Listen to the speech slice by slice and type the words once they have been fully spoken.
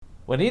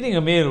When eating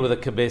a meal with a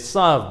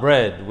kebesa of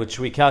bread, which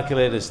we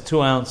calculate as 2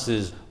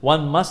 ounces,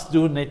 one must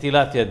do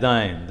Netilath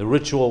Yadayim, the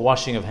ritual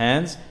washing of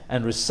hands,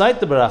 and recite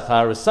the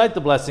beracha, recite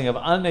the blessing of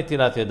Al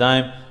Netilath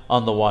Yadayim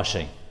on the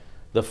washing.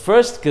 The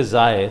first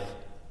kezayith,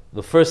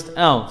 the first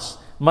ounce,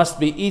 must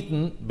be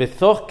eaten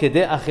betoch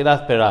kedei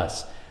achilat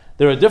peras.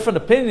 There are different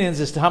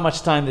opinions as to how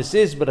much time this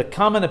is, but a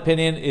common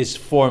opinion is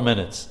 4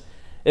 minutes.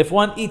 If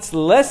one eats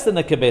less than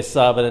a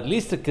kebesa, but at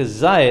least a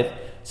kezayith,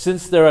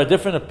 since there are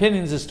different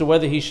opinions as to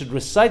whether he should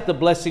recite the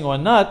blessing or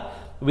not,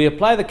 we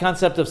apply the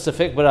concept of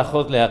sefek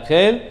barachot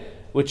lehakel,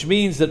 which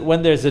means that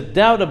when there's a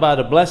doubt about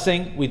a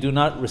blessing, we do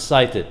not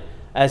recite it.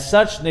 As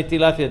such,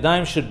 Netilath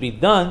Yadayim should be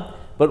done,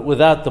 but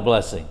without the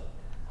blessing.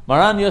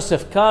 Maran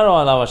Yosef Karo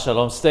alav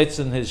shalom states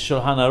in his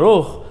Shulchan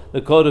Aruch,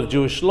 the Code of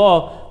Jewish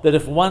Law, that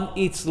if one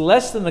eats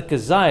less than a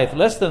kezayith,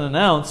 less than an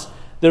ounce,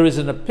 there is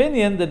an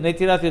opinion that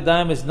Netilath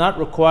Yadayim is not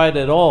required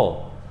at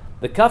all.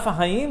 The Kaf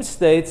HaHaim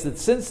states that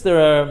since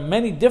there are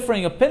many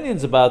differing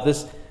opinions about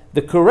this,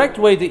 the correct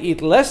way to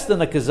eat less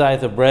than a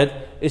kezayith of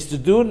bread is to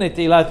do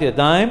Netilath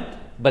Yadayim,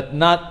 but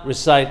not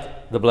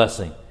recite the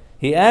blessing.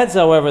 He adds,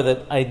 however,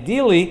 that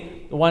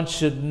ideally one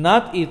should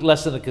not eat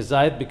less than a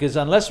kezayith, because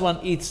unless one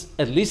eats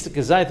at least a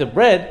kezayith of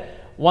bread,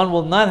 one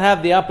will not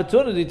have the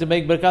opportunity to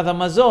make Birkat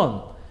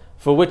HaMazon,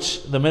 for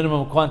which the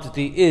minimum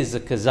quantity is a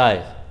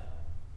kezayith.